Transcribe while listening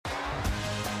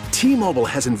T-Mobile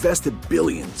has invested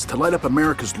billions to light up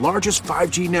America's largest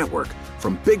 5G network,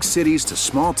 from big cities to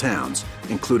small towns,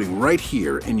 including right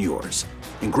here in yours.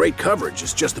 And great coverage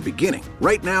is just the beginning.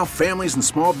 Right now, families and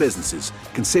small businesses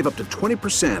can save up to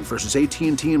 20% versus AT&T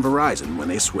and Verizon when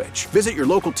they switch. Visit your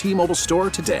local T-Mobile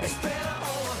store today.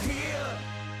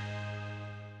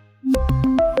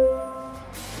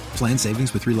 Plan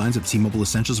savings with 3 lines of T-Mobile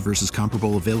Essentials versus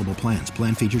comparable available plans.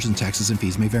 Plan features and taxes and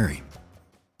fees may vary.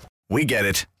 We get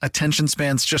it. Attention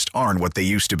spans just aren't what they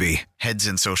used to be. Heads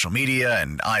in social media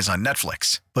and eyes on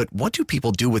Netflix. But what do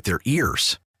people do with their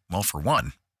ears? Well, for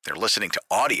one, they're listening to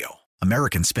audio.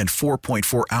 Americans spend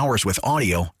 4.4 hours with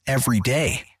audio every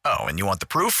day. Oh, and you want the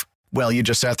proof? Well, you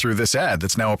just sat through this ad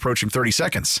that's now approaching 30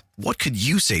 seconds. What could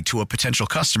you say to a potential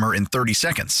customer in 30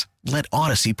 seconds? Let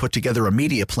Odyssey put together a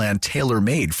media plan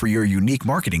tailor-made for your unique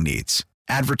marketing needs.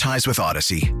 Advertise with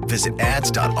Odyssey. Visit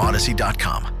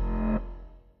ads.odyssey.com.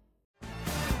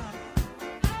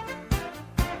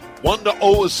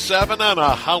 1-07 on a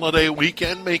holiday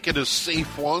weekend. Make it a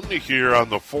safe one here on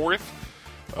the 4th.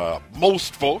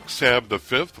 Most folks have the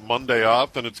 5th, Monday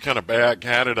off, and it's kind of back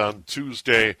at it on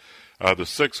Tuesday, the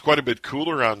 6th. Quite a bit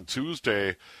cooler on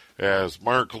Tuesday, as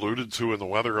Mark alluded to in the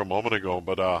weather a moment ago,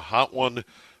 but a hot one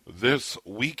this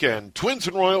weekend. Twins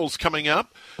and Royals coming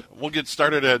up. We'll get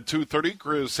started at 2:30.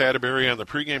 Chris Atterbury on the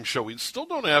pregame show. We still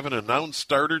don't have an announced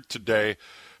starter today,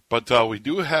 but we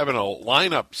do have a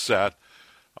lineup set.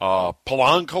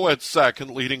 Polanco at second,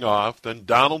 leading off. Then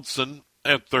Donaldson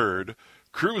at third.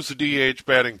 Cruz, the DH,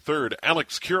 batting third.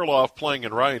 Alex Kirilloff playing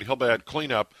in right. He'll bat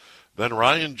cleanup. Then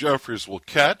Ryan Jeffers will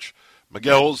catch.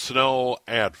 Miguel Sano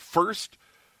at first.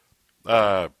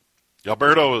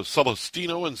 Alberto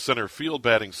Celestino in center field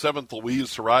batting seventh.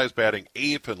 Luis Suarez batting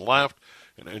eighth and left.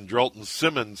 And Andrelton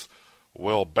Simmons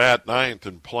will bat ninth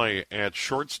and play at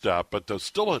shortstop. But there's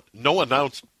still no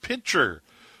announced pitcher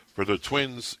for the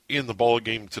Twins in the ball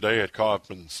game today at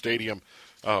Kauffman Stadium.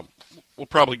 We'll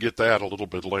probably get that a little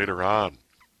bit later on.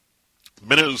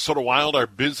 Minnesota Wild are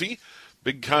busy.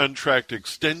 Big contract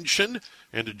extension.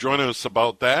 And to join us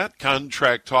about that,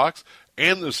 contract talks,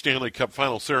 and the Stanley Cup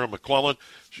Final, Sarah McClellan.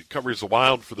 She covers the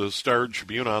Wild for the Star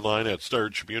Tribune online at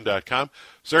startribune.com.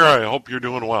 Sarah, I hope you're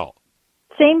doing well.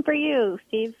 Same for you,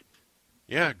 Steve.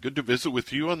 Yeah, good to visit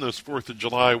with you on this 4th of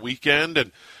July weekend.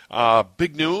 And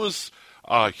big news.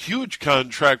 Huge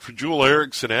contract for Joel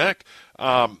Eriksson Ek.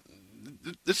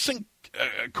 This thing,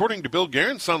 according to Bill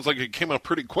Guerin, sounds like it came out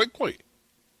pretty quickly.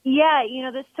 Yeah,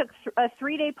 this took a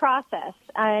 3-day process.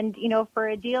 And, for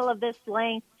a deal of this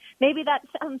length, maybe that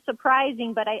sounds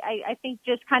surprising, but I think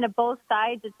just kind of both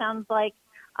sides, it sounds like,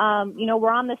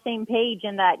 we're on the same page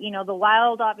in that, the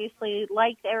Wild obviously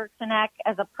liked Eriksson Ek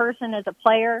as a person, as a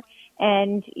player.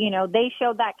 And, they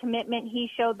showed that commitment. He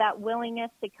showed that willingness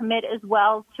to commit as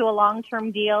well to a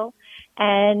long-term deal.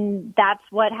 And that's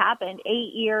what happened.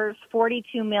 8 years,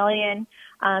 $42 million.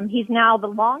 He's now the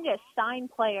longest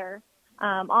signed player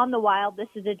on the Wild. This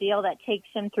is a deal that takes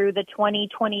him through the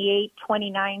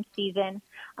 2028-29 season.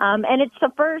 And it's the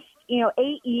first,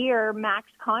 8-year max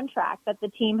contract that the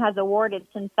team has awarded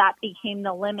since that became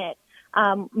the limit,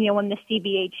 when the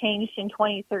CBA changed in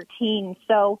 2013.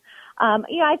 So,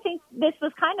 I think this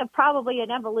was kind of probably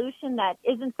an evolution that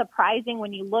isn't surprising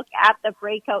when you look at the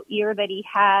breakout year that he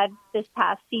had this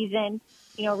past season,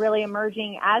 really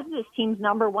emerging as this team's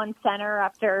number one center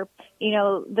after,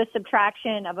 the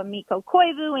subtraction of a Mikko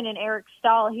Koivu and an Eric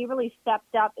Staal. He really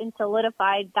stepped up and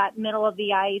solidified that middle of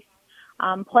the ice,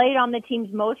 played on the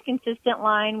team's most consistent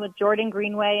line with Jordan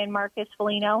Greenway and Marcus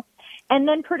Foligno, and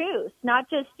then produced, not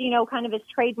just, kind of his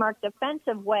trademark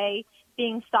defensive way,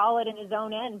 being solid in his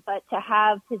own end, but to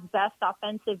have his best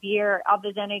offensive year of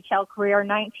his NHL career,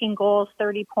 19 goals,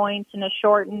 30 points in a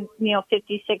shortened,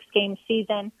 56-game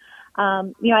season.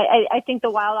 I think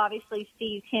the Wild obviously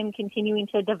sees him continuing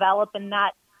to develop in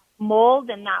that mold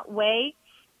and that way.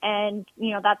 And,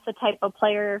 that's the type of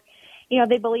player,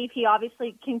 they believe he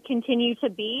obviously can continue to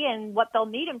be, and what they'll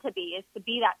need him to be is to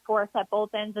be that force at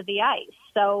both ends of the ice.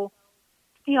 So,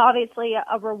 obviously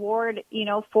a reward,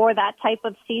 for that type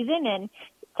of season. And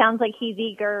it sounds like he's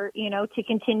eager, to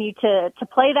continue to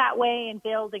play that way and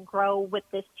build and grow with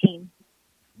this team.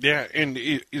 Yeah, and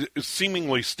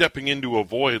seemingly stepping into a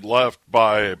void left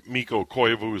by Mikko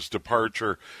Koivu's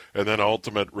departure and then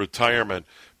ultimate retirement,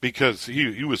 because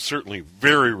he was certainly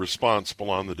very responsible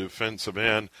on the defensive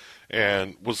end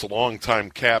and was a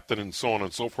longtime captain and so on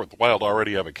and so forth. The Wild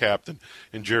already have a captain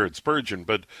in Jared Spurgeon,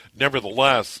 but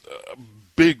nevertheless, a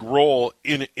big role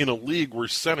in a league where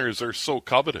centers are so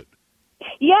coveted.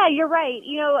 Yeah, you're right.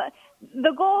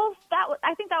 The goals,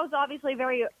 I think that was obviously a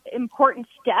very important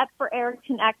step for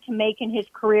Eriksson Ek to make in his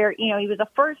career. You know, he was a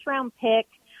first-round pick.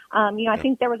 I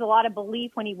think there was a lot of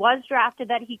belief when he was drafted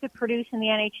that he could produce in the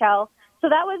NHL. So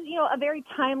that was, a very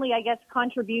timely, I guess,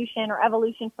 contribution or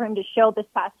evolution for him to show this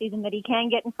past season that he can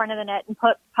get in front of the net and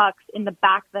put pucks in the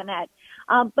back of the net.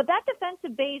 But that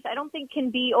defensive base, I don't think can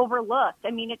be overlooked.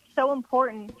 I mean, it's so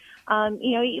important.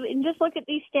 And just look at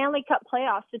these Stanley Cup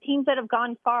playoffs. The teams that have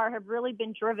gone far have really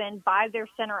been driven by their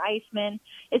center iceman,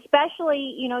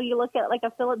 especially, you look at like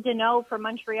a Philip Deneau for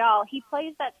Montreal. He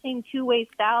plays that same two-way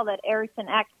style that Eriksson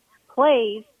Ek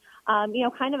plays.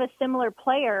 Kind of a similar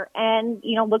player. And,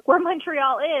 look where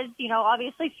Montreal is,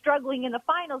 obviously struggling in the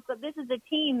finals, but this is a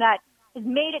team that has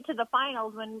made it to the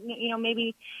finals when,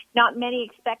 maybe not many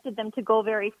expected them to go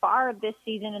very far this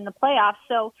season in the playoffs.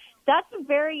 So that's a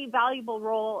very valuable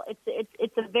role.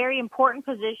 It's a very important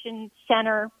position,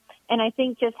 center. And I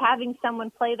think just having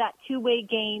someone play that two-way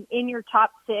game in your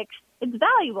top six, it's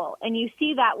valuable. And you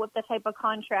see that with the type of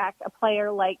contract a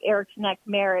player like Eriksson Ek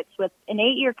merits with an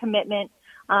 8-year commitment,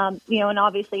 and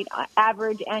obviously an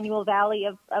average annual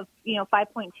value of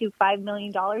 $5.25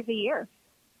 million a year.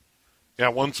 Yeah,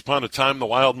 once upon a time, the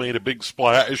Wild made a big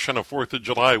splash on a 4th of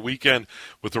July weekend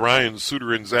with the Ryan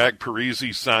Suter and Zach Parise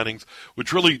signings,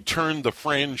 which really turned the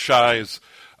franchise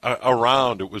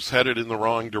around. It was headed in the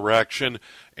wrong direction,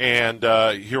 and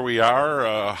here we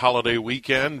are, holiday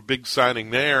weekend, big signing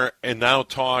there, and now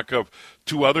talk of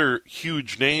two other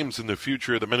huge names in the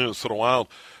future of the Minnesota Wild,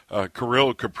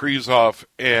 Kirill Kaprizov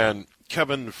and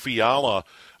Kevin Fiala.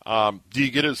 Do you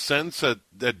get a sense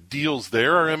that deals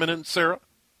there are imminent, Sarah?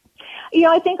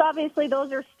 I think obviously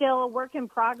those are still a work in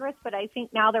progress, but I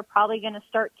think now they're probably going to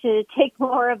start to take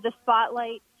more of the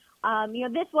spotlight.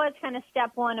 This was kind of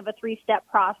step one of a 3-step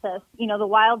process. The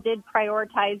Wild did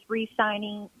prioritize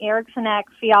re-signing Eriksson Ek,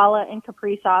 Fiala, and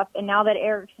Kaprizov, and now that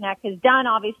Eriksson Ek is done,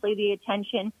 obviously the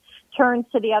attention turns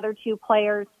to the other two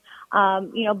players.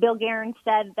 Bill Guerin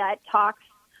said that talks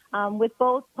with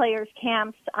both players'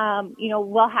 camps,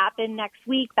 will happen next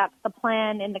week. That's the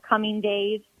plan in the coming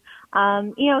days.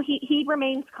 He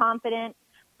remains confident.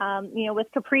 With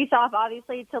Kaprizov,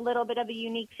 obviously it's a little bit of a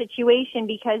unique situation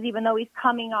because even though he's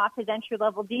coming off his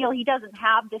entry-level deal, he doesn't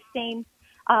have the same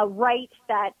rights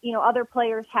that, other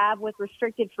players have with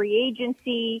restricted free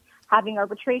agency, having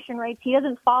arbitration rights. He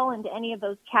doesn't fall into any of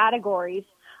those categories.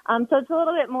 So it's a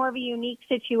little bit more of a unique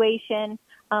situation,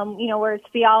 whereas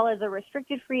Fiala is a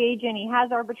restricted free agent. He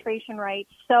has arbitration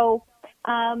rights. So,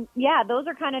 those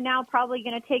are kind of now probably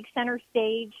going to take center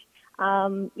stage.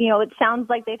 It sounds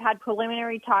like they've had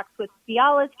preliminary talks with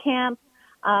Fiala's camp.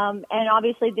 And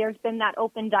obviously there's been that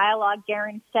open dialogue,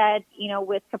 Guerin said,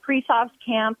 with Kaprizov's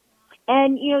camp.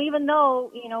 And, even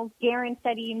though, Guerin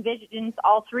said he envisions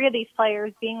all three of these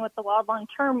players being with the Wild long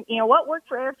term, what worked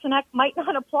for Eriksson Ek might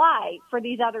not apply for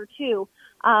these other two.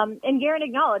 And Guerin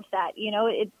acknowledged that,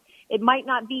 it might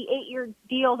not be 8-year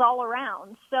deals all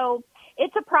around. So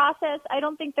it's a process. I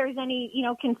don't think there's any,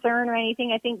 concern or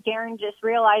anything. I think Guerin just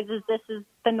realizes this is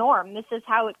the norm. This is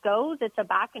how it goes. It's a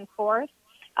back and forth.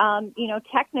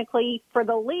 Technically for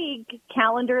the league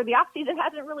calendar, the offseason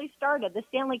hasn't really started. The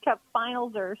Stanley Cup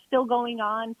finals are still going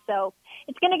on. So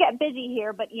it's going to get busy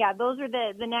here. But yeah, those are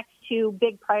the next two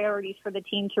big priorities for the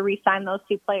team to re-sign those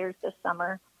two players this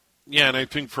summer. Yeah, and I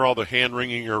think for all the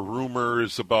hand-wringing or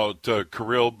rumors about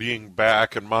Kirill being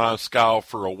back in Moscow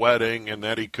for a wedding and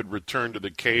that he could return to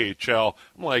the KHL,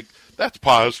 I'm like, that's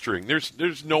posturing.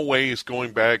 There's no way he's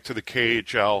going back to the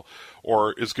KHL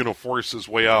or is going to force his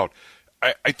way out.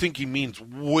 I think he means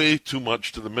way too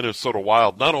much to the Minnesota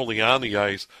Wild, not only on the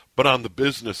ice, but on the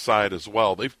business side as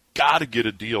well. They've got to get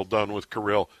a deal done with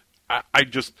Kirill. I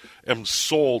just am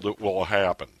sold it will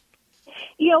happen.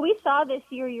 We saw this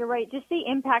year, you're right, just the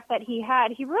impact that he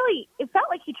had. It felt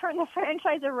like he turned the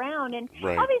franchise around. And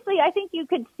right. Obviously, I think you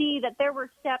could see that there were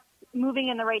steps moving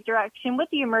in the right direction with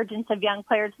the emergence of young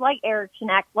players like Eriksson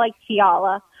Ek, like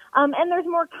Fiala. And there's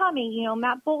more coming.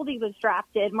 Matt Boldy was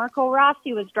drafted. Marco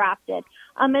Rossi was drafted.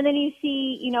 And then you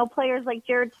see, players like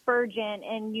Jared Spurgeon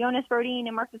and Jonas Brodin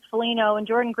and Marcus Foligno and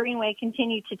Jordan Greenway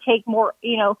continue to take more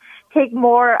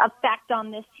effect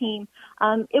on this team.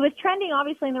 It was trending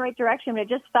obviously in the right direction, but it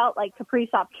just felt like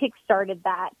Kaprizov kick-started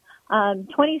that.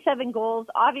 27 goals,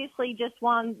 obviously just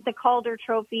won the Calder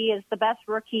Trophy as the best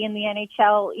rookie in the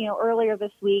NHL, earlier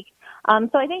this week. So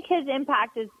I think his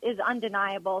impact is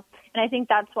undeniable. And I think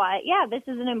that's why, this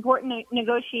is an important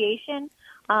negotiation,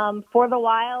 for the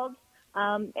Wild.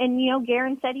 And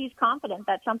Guerin said he's confident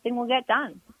that something will get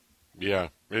done. Yeah,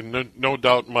 and no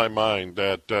doubt in my mind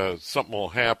that something will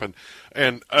happen.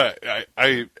 And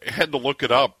I had to look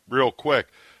it up real quick.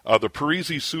 the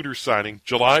Parise Suter signing,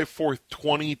 July 4th,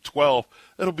 2012.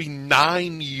 That'll be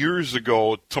 9 years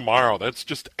ago tomorrow. That's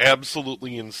just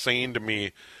absolutely insane to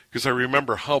me because I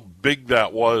remember how big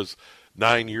that was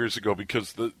 9 years ago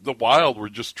because the Wild were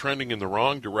just trending in the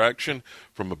wrong direction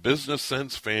from a business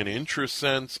sense, fan interest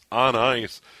sense, on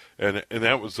ice, and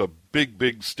that was a big,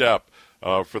 big step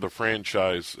for the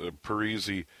franchise,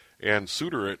 Parise and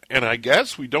Suter. And I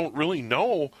guess we don't really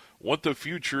know what the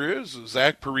future is.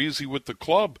 Zach Parise with the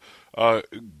club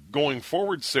going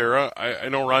forward, Sarah. I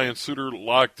know Ryan Suter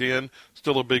locked in,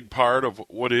 still a big part of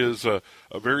what is a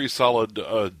very solid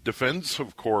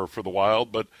defensive core for the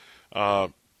Wild, but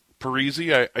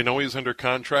Parise, I know he's under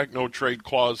contract, no trade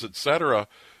clause, etc.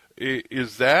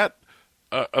 Is that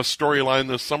a storyline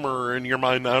this summer, or in your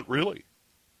mind, not really?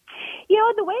 You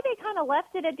know, the way they kind of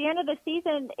left it at the end of the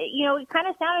season, you know, it kind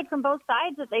of sounded from both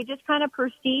sides that they just kind of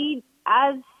proceed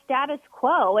as status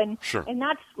quo. And sure. And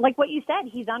that's like what you said.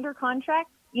 He's under contract.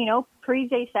 You know,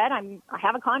 Parise said, I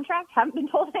have a contract, haven't been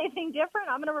told anything different.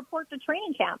 I'm going to report to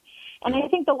training camp. And I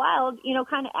think the Wild, you know,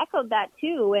 kind of echoed that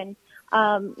too. And,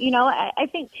 you know, I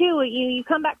think too, you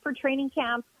come back for training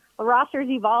camp, the roster's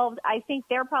evolved. I think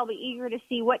they're probably eager to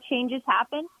see what changes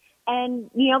happen. And,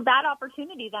 you know, that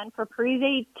opportunity then for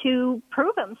Parise to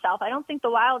prove himself. I don't think the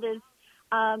Wild is,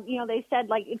 you know, they said,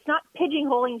 like, it's not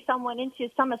pigeonholing someone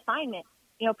into some assignment.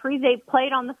 You know, Parise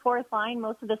played on the fourth line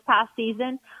most of this past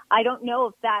season. I don't know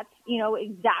if that's, you know,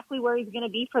 exactly where he's going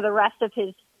to be for the rest of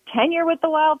his tenure with the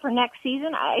Wild for next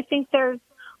season. I think there's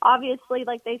obviously,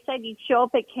 like they said, you show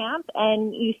up at camp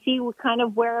and you see kind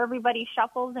of where everybody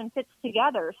shuffles and fits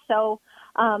together. So,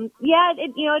 yeah,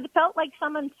 you know, it felt like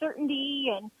some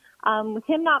uncertainty and, with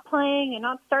him not playing and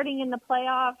not starting in the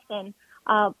playoffs. And,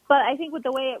 but I think with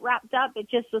the way it wrapped up, it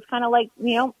just was kind of like,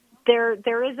 you know,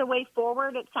 there is a way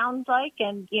forward, it sounds like.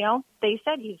 And, you know, they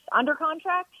said he's under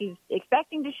contract. He's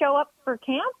expecting to show up for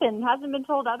camp and hasn't been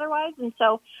told otherwise. And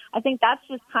so I think that's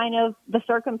just kind of the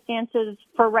circumstances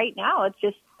for right now. It's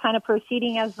just kind of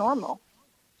proceeding as normal.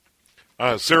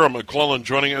 Sarah McClellan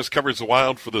joining us, covers the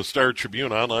Wild for the Star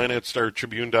Tribune, online at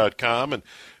startribune.com.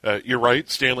 And you're right,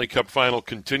 Stanley Cup final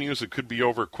continues. It could be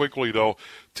over quickly, though.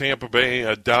 Tampa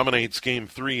Bay dominates Game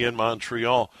 3 in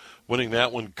Montreal, winning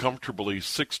that one comfortably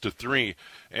 6-3.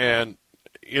 And,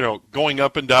 you know, going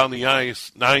up and down the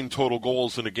ice, 9 total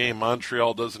goals in a game,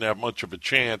 Montreal doesn't have much of a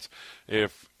chance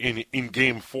if in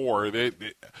Game 4.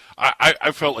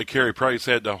 I felt like Carey Price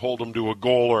had to hold them to a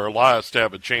goal or less to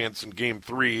have a chance in Game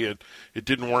 3. It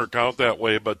didn't work out that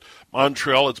way. But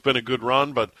Montreal, it's been a good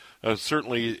run, but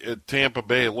certainly Tampa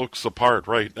Bay looks the part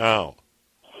right now.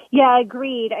 Yeah,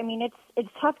 agreed. I mean, it's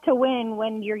tough to win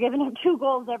when you're giving up 2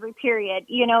 goals every period,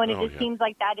 you know, and it just seems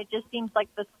like that. It just seems like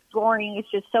the scoring is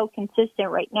just so consistent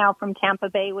right now from Tampa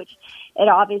Bay, which it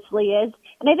obviously is.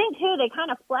 And I think, too, they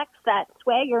kind of flex that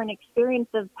swagger and experience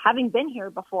of having been here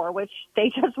before, which they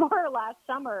just were last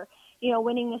summer, you know,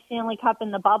 winning the Stanley Cup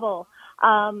in the bubble.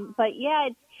 But, yeah,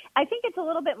 I think it's a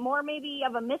little bit more maybe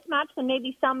of a mismatch than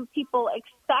maybe some people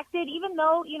expected, even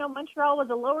though, you know, Montreal was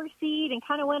a lower seed and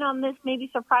kind of went on this maybe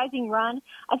surprising run.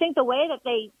 I think the way that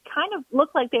they kind of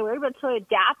looked like they were able to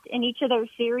adapt in each of their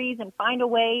series and find a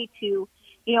way to,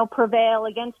 you know, prevail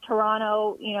against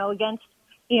Toronto, you know, against,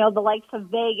 you know, the likes of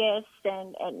Vegas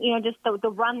and you know, just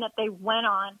the run that they went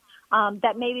on,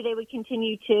 that maybe they would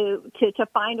continue to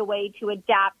find a way to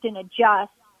adapt and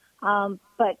adjust.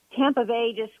 But Tampa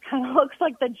Bay just kind of looks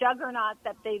like the juggernaut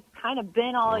that they've kind of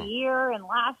been all year and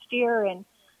last year. And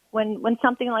when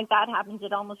something like that happens,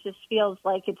 it almost just feels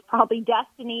like it's probably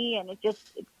destiny, and it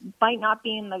might not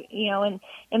be in the, you know,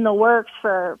 in the works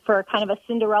for kind of a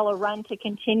Cinderella run to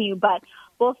continue. But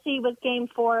we'll see with Game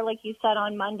 4, like you said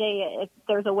on Monday, if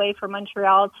there's a way for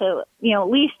Montreal to, you know,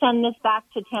 at least send this back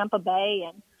to Tampa Bay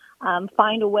and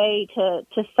find a way to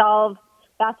solve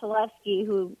Vasilevsky,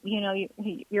 who, you know,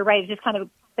 you're right, just kind of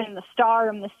been the star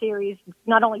in the series,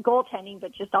 not only goaltending,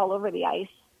 but just all over the ice.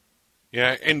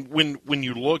 Yeah, and when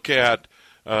you look at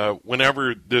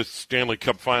whenever this Stanley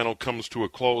Cup final comes to a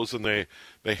close and they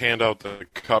hand out the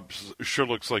cups, it sure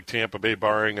looks like Tampa Bay,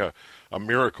 barring a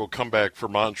miracle comeback for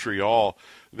Montreal,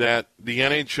 that the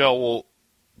NHL will,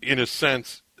 in a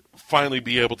sense, finally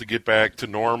be able to get back to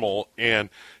normal and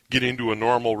get into a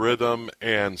normal rhythm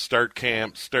and start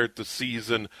camp, start the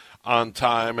season on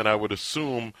time, and I would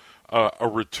assume a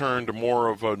return to more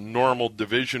of a normal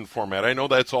division format. I know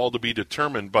that's all to be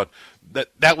determined, but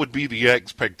that would be the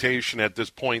expectation at this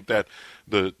point, that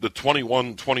the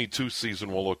 21-22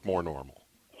 season will look more normal.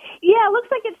 Yeah, it looks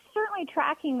like it's certainly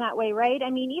tracking that way, right? I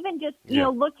mean, even just, you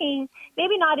know, looking,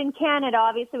 maybe not in Canada,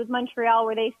 obviously, with Montreal,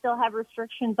 where they still have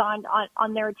restrictions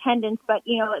on their attendance, but,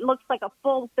 you know, it looks like a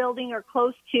full building or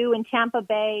close to in Tampa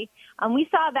Bay. We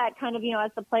saw that kind of, you know,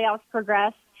 as the playoffs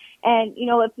progressed. And, you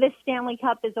know, if this Stanley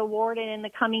Cup is awarded in the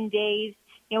coming days,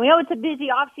 you know, we know it's a busy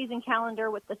off-season calendar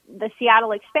with the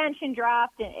Seattle expansion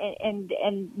draft and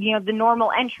you know, the normal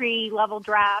entry-level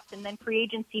draft and then free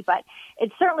agency, but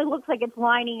it certainly looks like it's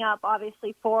lining up,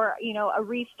 obviously, for, you know, a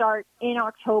restart in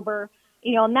October,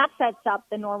 you know, and that sets up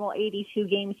the normal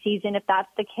 82-game season if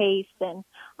that's the case. And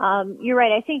you're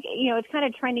right. I think, you know, it's kind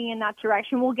of trending in that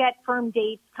direction. We'll get firm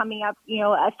dates coming up, you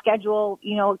know, a schedule,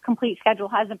 you know, a complete schedule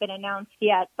hasn't been announced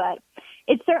yet, but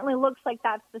it certainly looks like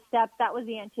that's the step. That was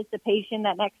the anticipation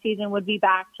that next season would be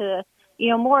back to, you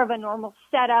know, more of a normal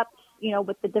setup, you know,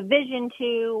 with the Division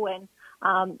II and,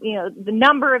 you know, the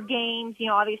number of games. You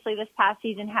know, obviously this past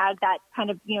season had that kind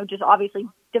of, you know, just obviously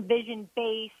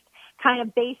division-based kind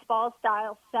of baseball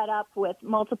style setup with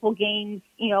multiple games,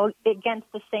 you know, against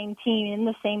the same team in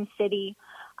the same city.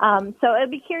 So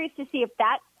I'd be curious to see if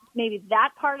maybe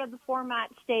that part of the format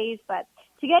stays, but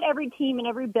to get every team in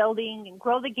every building and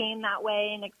grow the game that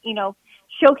way and, you know,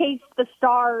 showcase the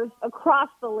stars across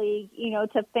the league, you know,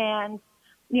 to fans,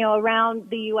 you know, around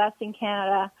the U.S. and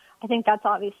Canada, I think that's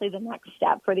obviously the next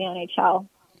step for the NHL.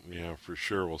 Yeah, for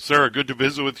sure. Well, Sarah, good to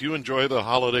visit with you. Enjoy the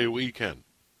holiday weekend.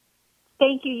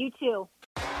 Thank you. You too.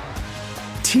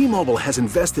 T-Mobile has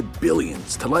invested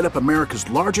billions to light up America's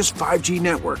largest 5G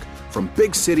network, from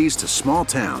big cities to small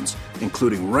towns,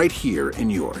 including right here in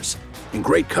yours. And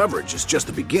great coverage is just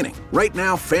the beginning. Right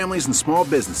now, families and small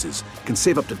businesses can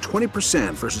save up to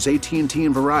 20% versus AT&T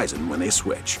and Verizon when they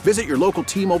switch. Visit your local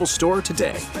T-Mobile store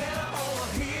today.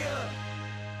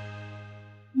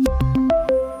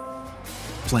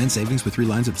 Plan savings with 3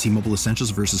 lines of T-Mobile Essentials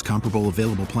versus comparable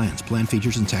available plans. Plan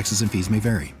features and taxes and fees may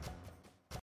vary.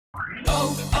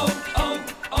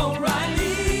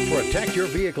 Protect your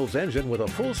vehicle's engine with a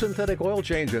full synthetic oil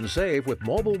change and save with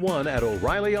Mobil 1 at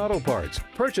O'Reilly Auto Parts.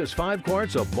 Purchase 5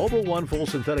 quarts of Mobil 1 full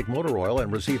synthetic motor oil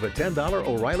and receive a $10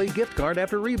 O'Reilly gift card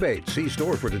after rebate. See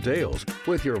store for details.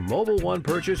 With your Mobil 1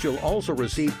 purchase, you'll also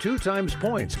receive 2 times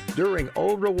points during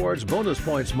O Rewards Bonus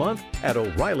Points Month at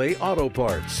O'Reilly Auto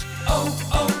Parts.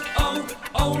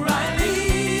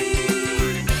 O'Reilly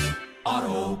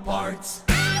Auto Parts.